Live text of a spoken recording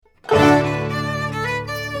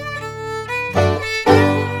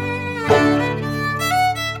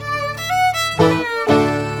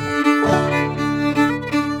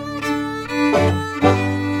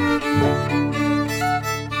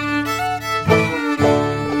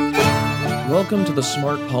Welcome to the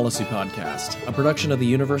Smart Policy Podcast, a production of the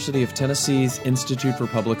University of Tennessee's Institute for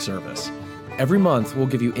Public Service. Every month, we'll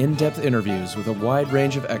give you in-depth interviews with a wide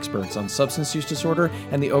range of experts on substance use disorder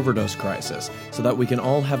and the overdose crisis, so that we can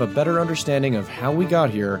all have a better understanding of how we got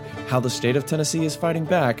here, how the state of Tennessee is fighting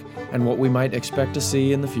back, and what we might expect to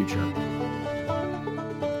see in the future.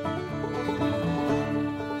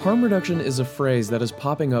 Harm reduction is a phrase that is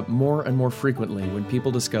popping up more and more frequently when people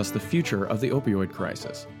discuss the future of the opioid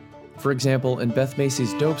crisis. For example, in Beth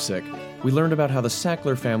Macy's Dope Sick, we learned about how the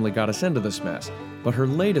Sackler family got us into this mess, but her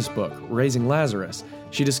latest book, Raising Lazarus,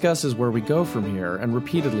 she discusses where we go from here, and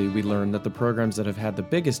repeatedly we learn that the programs that have had the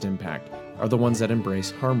biggest impact are the ones that embrace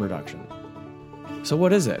harm reduction. So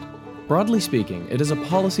what is it? Broadly speaking, it is a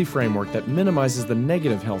policy framework that minimizes the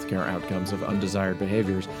negative healthcare outcomes of undesired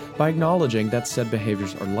behaviors by acknowledging that said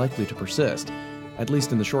behaviors are likely to persist, at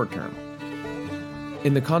least in the short term.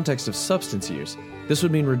 In the context of substance use, this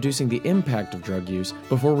would mean reducing the impact of drug use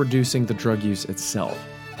before reducing the drug use itself.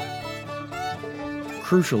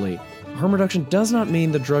 Crucially, harm reduction does not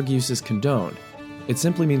mean the drug use is condoned. It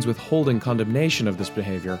simply means withholding condemnation of this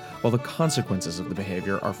behavior while the consequences of the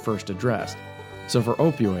behavior are first addressed. So for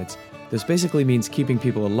opioids, this basically means keeping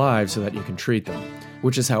people alive so that you can treat them,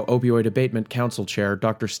 which is how Opioid Abatement Council Chair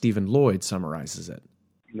Dr. Stephen Lloyd summarizes it.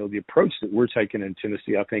 The approach that we're taking in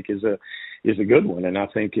Tennessee, I think, is a good one, and I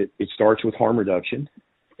think it starts with harm reduction,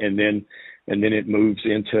 and then it moves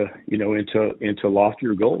into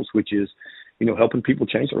loftier goals, which is helping people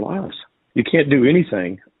change their lives. You can't do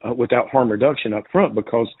anything without harm reduction up front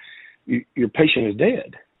because your patient is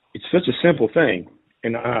dead. It's such a simple thing,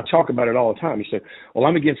 and I talk about it all the time. You say, "Well,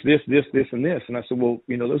 I'm against this, this, this, and this," and I said, "Well,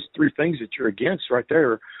 those three things that you're against right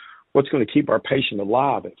there, what's going to keep our patient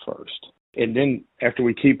alive at first?" And then after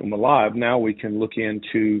we keep them alive, now we can look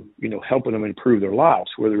into, helping them improve their lives,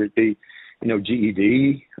 whether it be,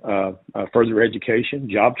 GED, further education,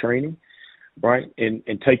 job training, right? And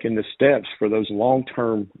taking the steps for those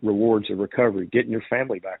long-term rewards of recovery, getting your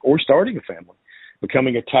family back or starting a family,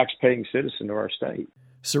 becoming a tax-paying citizen of our state.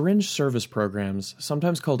 Syringe service programs,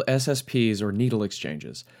 sometimes called SSPs or needle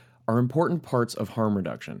exchanges, are important parts of harm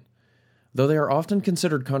reduction. Though they are often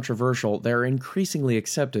considered controversial, they are increasingly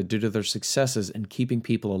accepted due to their successes in keeping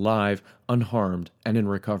people alive, unharmed, and in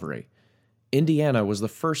recovery. Indiana was the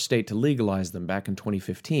first state to legalize them back in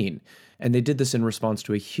 2015, and they did this in response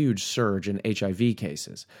to a huge surge in HIV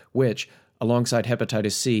cases, which, alongside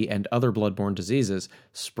hepatitis C and other bloodborne diseases,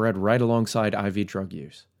 spread right alongside IV drug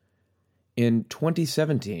use. In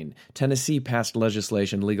 2017, Tennessee passed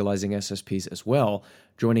legislation legalizing SSPs as well,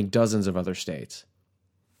 joining dozens of other states.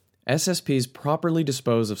 SSPs properly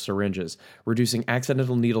dispose of syringes, reducing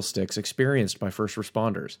accidental needle sticks experienced by first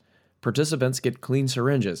responders. Participants get clean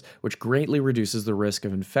syringes, which greatly reduces the risk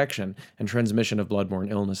of infection and transmission of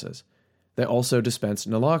bloodborne illnesses. They also dispense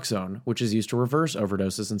naloxone, which is used to reverse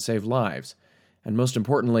overdoses and save lives. And most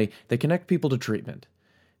importantly, they connect people to treatment.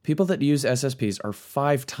 People that use SSPs are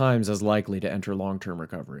 5 times as likely to enter long-term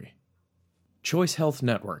recovery. Choice Health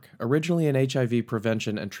Network, originally an HIV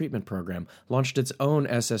prevention and treatment program, launched its own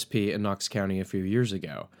SSP in Knox County a few years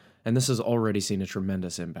ago, and this has already seen a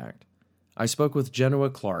tremendous impact. I spoke with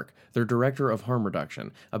Genoa Clark, their director of harm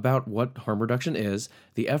reduction, about what harm reduction is,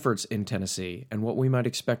 the efforts in Tennessee, and what we might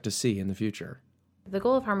expect to see in the future. The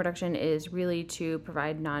goal of harm reduction is really to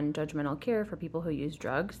provide non-judgmental care for people who use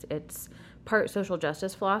drugs. It's part social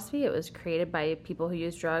justice philosophy. It was created by people who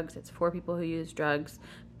use drugs. It's for people who use drugs.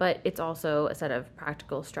 But it's also a set of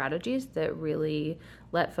practical strategies that really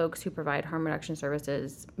let folks who provide harm reduction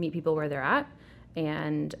services meet people where they're at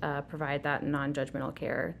and provide that non-judgmental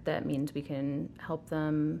care that means we can help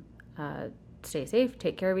them stay safe,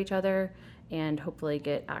 take care of each other, and hopefully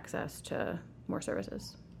get access to more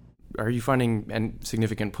services. Are you finding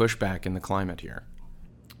significant pushback in the climate here?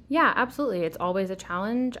 Yeah, absolutely. It's always a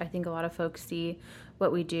challenge. I think a lot of folks see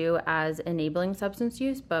what we do as enabling substance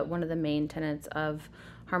use, but one of the main tenets of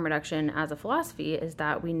harm reduction as a philosophy is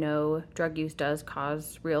that we know drug use does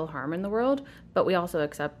cause real harm in the world, but we also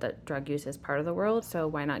accept that drug use is part of the world, so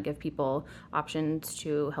why not give people options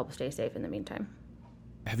to help stay safe in the meantime?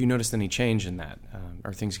 Have you noticed any change in that?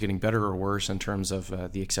 Are things getting better or worse in terms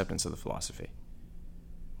of the acceptance of the philosophy?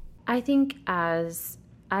 I think as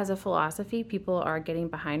as a philosophy, people are getting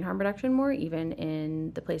behind harm reduction more, even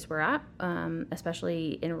in the place we're at,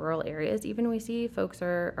 especially in rural areas. Even we see folks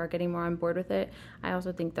are getting more on board with it. I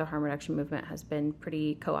also think the harm reduction movement has been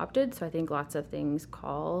pretty co-opted, so I think lots of things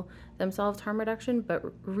call themselves harm reduction, but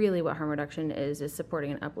really what harm reduction is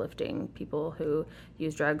supporting and uplifting people who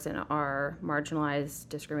use drugs and are marginalized,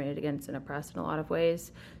 discriminated against, and oppressed in a lot of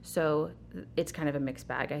ways. So it's kind of a mixed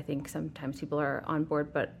bag. I think sometimes people are on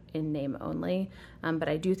board, but in name only. But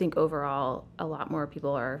I do think overall a lot more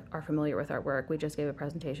people are familiar with our work. We just gave a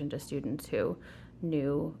presentation to students who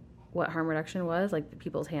knew what harm reduction was. Like,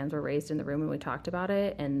 people's hands were raised in the room when we talked about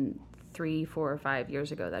it, and 3, 4, or 5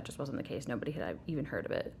 years ago that just wasn't the case. Nobody had even heard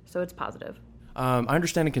of it. So it's positive. I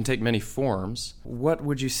understand it can take many forms. What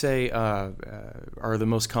would you say are the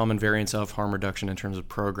most common variants of harm reduction in terms of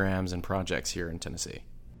programs and projects here in Tennessee?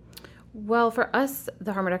 Well, for us,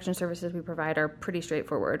 the harm reduction services we provide are pretty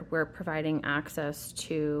straightforward. We're providing access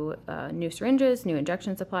to new syringes, new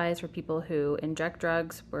injection supplies for people who inject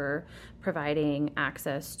drugs. We're providing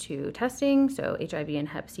access to testing, so HIV and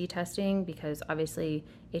Hep C testing, because obviously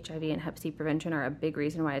HIV and Hep C prevention are a big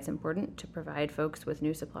reason why it's important to provide folks with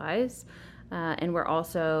new supplies. And we're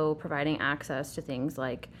also providing access to things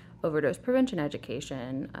like overdose prevention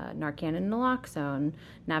education, Narcan and naloxone,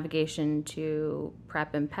 navigation to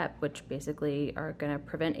PrEP and PEP, which basically are going to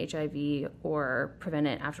prevent HIV or prevent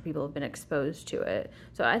it after people have been exposed to it.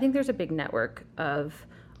 So I think there's a big network of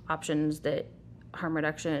options that harm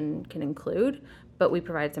reduction can include, but we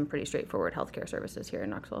provide some pretty straightforward healthcare services here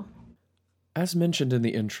in Knoxville. As mentioned in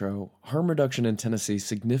the intro, harm reduction in Tennessee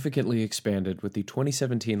significantly expanded with the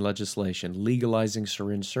 2017 legislation legalizing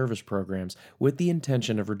syringe service programs with the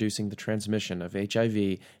intention of reducing the transmission of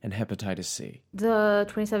HIV and hepatitis C. The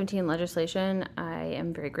 2017 legislation, I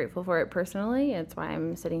am very grateful for it personally. It's why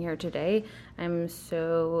I'm sitting here today. I'm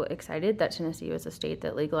so excited that Tennessee was a state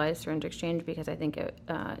that legalized syringe exchange, because I think it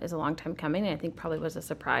is a long time coming, and I think probably was a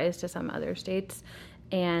surprise to some other states.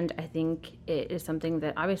 And I think it is something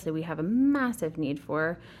that obviously we have a massive need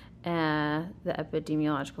for. The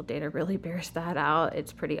epidemiological data really bears that out.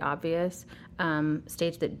 It's pretty obvious.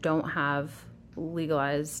 States that don't have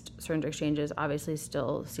legalized syringe exchanges obviously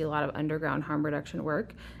still see a lot of underground harm reduction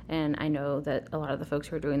work. And I know that a lot of the folks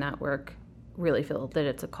who are doing that work really feel that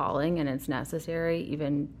it's a calling and it's necessary,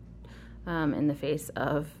 even in the face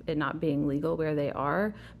of it not being legal where they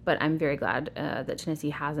are. But I'm very glad that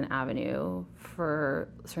Tennessee has an avenue for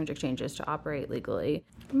syringe exchanges to operate legally.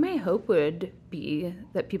 My hope would be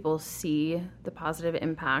that people see the positive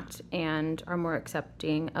impact and are more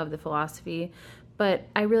accepting of the philosophy. But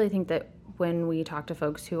I really think that when we talk to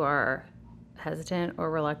folks who are hesitant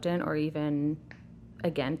or reluctant or even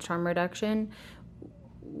against harm reduction,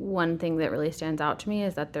 one thing that really stands out to me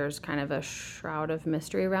is that there's kind of a shroud of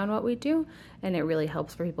mystery around what we do, and it really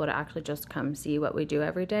helps for people to actually just come see what we do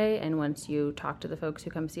every day. And once you talk to the folks who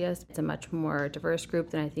come see us, it's a much more diverse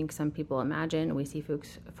group than I think some people imagine. We see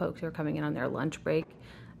folks who are coming in on their lunch break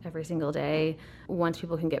every single day. Once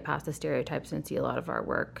people can get past the stereotypes and see a lot of our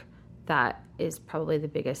work, that is probably the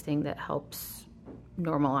biggest thing that helps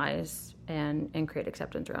normalize and create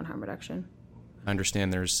acceptance around harm reduction. I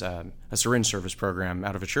understand there's a syringe service program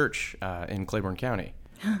out of a church in Claiborne County.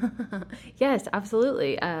 Yes,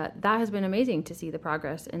 absolutely. That has been amazing to see the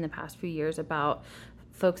progress in the past few years about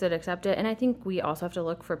folks that accept it. And I think we also have to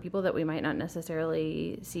look for people that we might not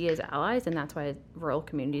necessarily see as allies, and that's why rural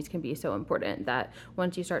communities can be so important. That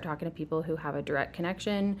once you start talking to people who have a direct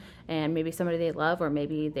connection, and maybe somebody they love, or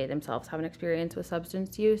maybe they themselves have an experience with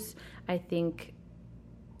substance use, I think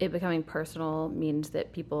it becoming personal means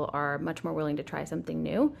that people are much more willing to try something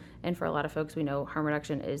new. And for a lot of folks, we know harm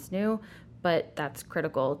reduction is new, but that's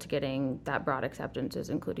critical to getting that broad acceptances,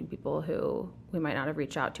 including people who we might not have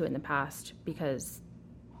reached out to in the past because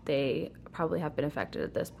they probably have been affected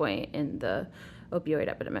at this point in the opioid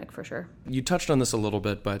epidemic, for sure. You touched on this a little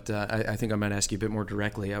bit, but I think I might ask you a bit more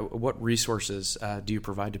directly. What resources do you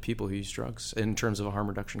provide to people who use drugs in terms of a harm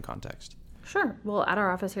reduction context? Sure. Well, at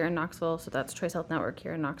our office here in Knoxville, so that's Choice Health Network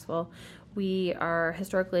here in Knoxville, we are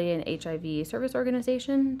historically an HIV service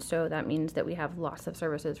organization. So that means that we have lots of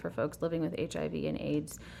services for folks living with HIV and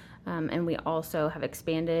AIDS. And we also have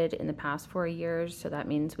expanded in the past 4 years. So that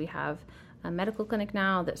means we have a medical clinic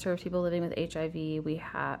now that serves people living with HIV. We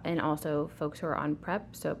have, and also folks who are on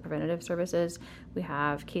PrEP, so preventative services. We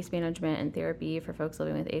have case management and therapy for folks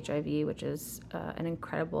living with HIV, which is an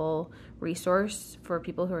incredible resource for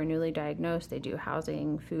people who are newly diagnosed. They do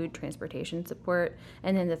housing, food, transportation support.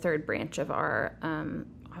 And then the third branch of our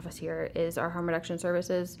office here is our harm reduction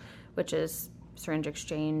services, which is syringe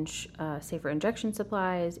exchange, safer injection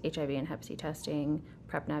supplies, HIV and Hep C testing,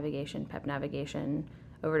 PrEP navigation, PEP navigation,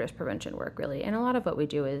 overdose prevention work, really. And a lot of what we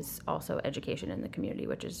do is also education in the community,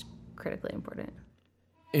 which is critically important.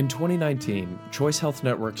 In 2019, Choice Health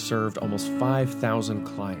Network served almost 5,000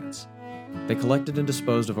 clients. They collected and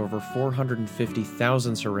disposed of over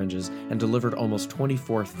 450,000 syringes and delivered almost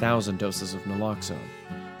 24,000 doses of naloxone.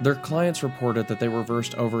 Their clients reported that they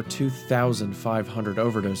reversed over 2,500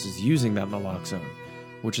 overdoses using that naloxone,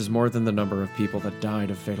 which is more than the number of people that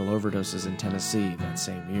died of fatal overdoses in Tennessee that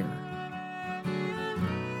same year.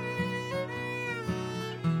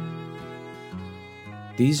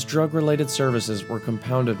 These drug-related services were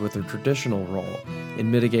compounded with their traditional role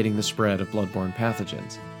in mitigating the spread of bloodborne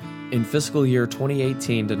pathogens. In fiscal year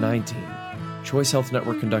 2018 to 19, Choice Health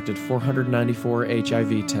Network conducted 494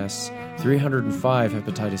 HIV tests, 305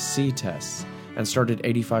 hepatitis C tests, and started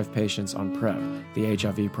 85 patients on PrEP, the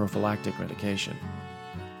HIV prophylactic medication.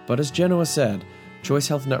 But as Genoa said, Choice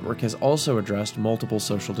Health Network has also addressed multiple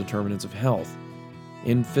social determinants of health.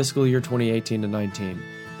 In fiscal year 2018 to 19,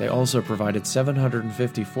 they also provided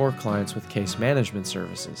 754 clients with case management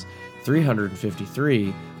services,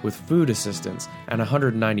 353 with food assistance, and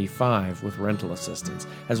 195 with rental assistance,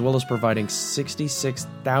 as well as providing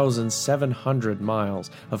 66,700 miles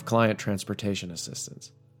of client transportation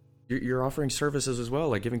assistance. You're offering services as well,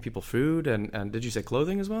 like giving people food, and did you say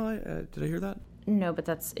clothing as well? Did I hear that? No, but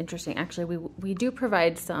that's interesting. Actually, we do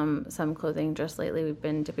provide some clothing. Just lately, we've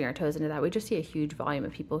been dipping our toes into that. We just see a huge volume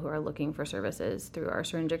of people who are looking for services through our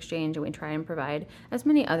syringe exchange, and we try and provide as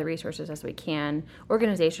many other resources as we can.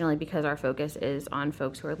 Organizationally, because our focus is on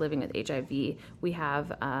folks who are living with HIV, we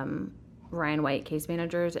have Ryan White case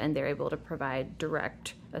managers, and they're able to provide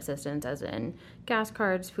direct assistance, as in gas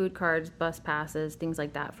cards, food cards, bus passes, things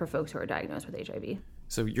like that for folks who are diagnosed with HIV.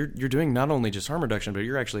 So you're doing not only just harm reduction, but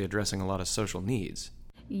you're actually addressing a lot of social needs.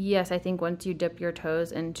 Yes, I think once you dip your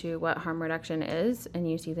toes into what harm reduction is and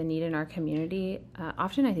you see the need in our community,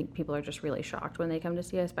 often I think people are just really shocked when they come to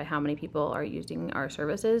see us by how many people are using our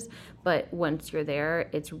services. But once you're there,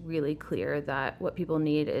 it's really clear that what people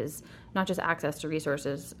need is not just access to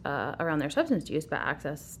resources around their substance use, but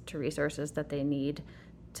access to resources that they need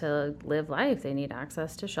to live life. They need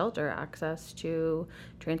access to shelter, access to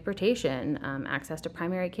transportation, access to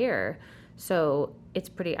primary care. So it's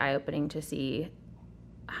pretty eye-opening to see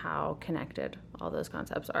how connected all those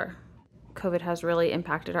concepts are. COVID has really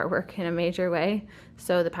impacted our work in a major way.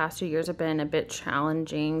 So the past 2 years have been a bit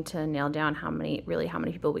challenging to nail down how many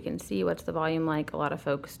people we can see, what's the volume like. A lot of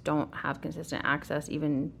folks don't have consistent access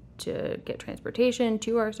even to get transportation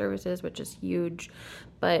to our services, which is huge.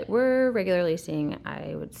 But we're regularly seeing,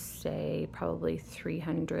 I would say, probably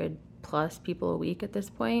 300 plus people a week at this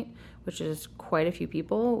point, which is quite a few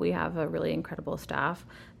people. We have a really incredible staff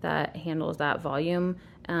that handles that volume.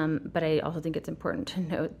 But I also think it's important to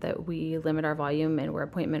note that we limit our volume and we're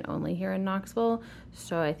appointment only here in Knoxville.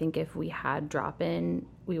 So I think if we had drop-in,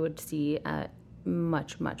 we would see a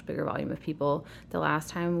much bigger volume of people. The last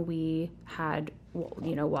time we had,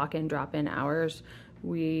 walk-in, drop-in hours,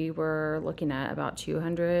 we were looking at about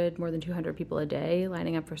more than 200 people a day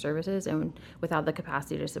lining up for services, and without the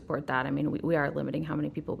capacity to support that, we are limiting how many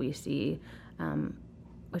people we see,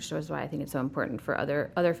 which is why I think it's so important for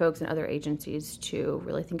other folks and other agencies to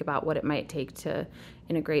really think about what it might take to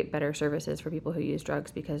integrate better services for people who use drugs,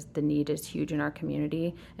 because the need is huge in our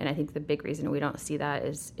community. And I think the big reason we don't see that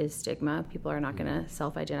is stigma. People are not going to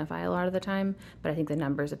self-identify a lot of the time, but I think the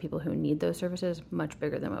numbers of people who need those services much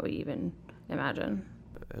bigger than what we even imagine.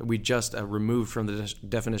 We just removed from the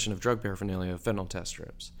definition of drug paraphernalia fentanyl test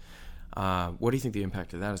strips. What do you think the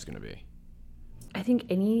impact of that is going to be? I think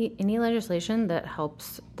any legislation that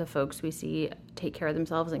helps the folks we see take care of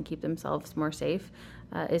themselves and keep themselves more safe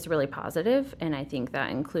is really positive, and I think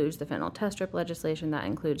that includes the fentanyl test strip legislation, that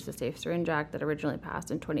includes the Safe Syringe Act that originally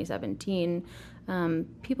passed in 2017.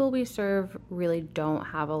 People we serve really don't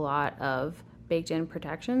have a lot of baked-in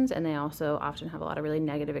protections, and they also often have a lot of really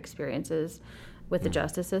negative experiences with the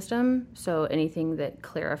justice system, so anything that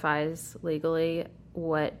clarifies legally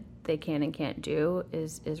what they can and can't do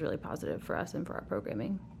is really positive for us and for our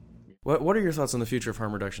programming. What are your thoughts on the future of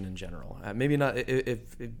harm reduction in general? Maybe not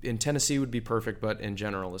if in Tennessee would be perfect, but in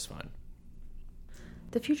general is fine.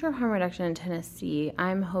 The future of harm reduction in Tennessee,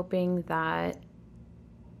 I'm hoping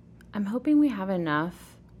we have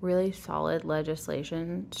enough really solid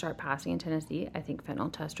legislation start passing in Tennessee. I think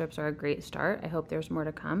fentanyl test strips are a great start. I hope there's more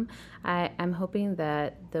to come. I'm hoping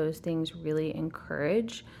that those things really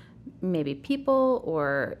encourage maybe people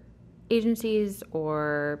or agencies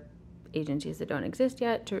that don't exist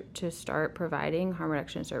yet to start providing harm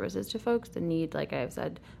reduction services to folks. The need, like I've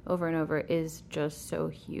said over and over, is just so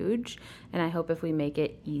huge. And I hope if we make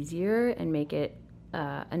it easier and make it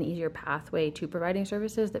an easier pathway to providing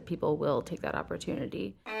services, that people will take that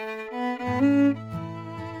opportunity.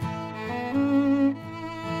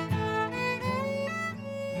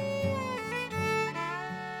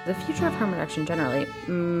 The future of harm reduction generally,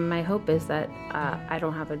 my hope is that I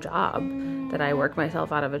don't have a job, that I work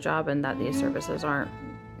myself out of a job, and that these services aren't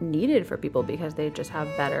needed for people because they just have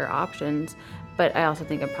better options. But I also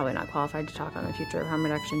think I'm probably not qualified to talk on the future of harm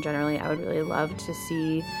reduction generally. I would really love to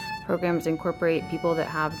see programs incorporate people that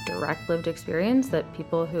have direct lived experience, that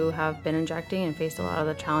people who have been injecting and faced a lot of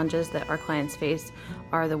the challenges that our clients face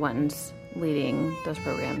are the ones leading those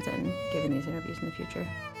programs and giving these interviews in the future.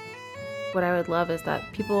 What I would love is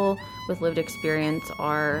that people with lived experience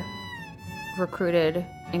are recruited,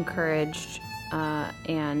 encouraged,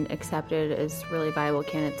 and accepted as really viable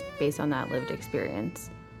candidates based on that lived experience,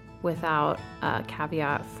 without a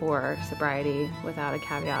caveat for sobriety, without a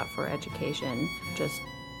caveat for education. Just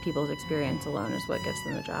people's experience alone is what gets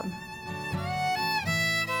them the job.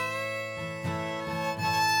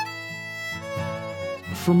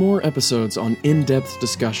 For more episodes on in-depth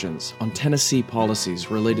discussions on Tennessee policies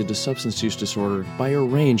related to substance use disorder by a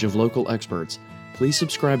range of local experts, please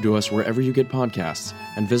subscribe to us wherever you get podcasts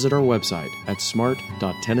and visit our website at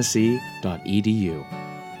smart.tennessee.edu.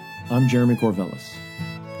 I'm Jeremy Corvellis.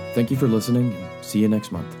 Thank you for listening, and see you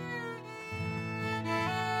next month.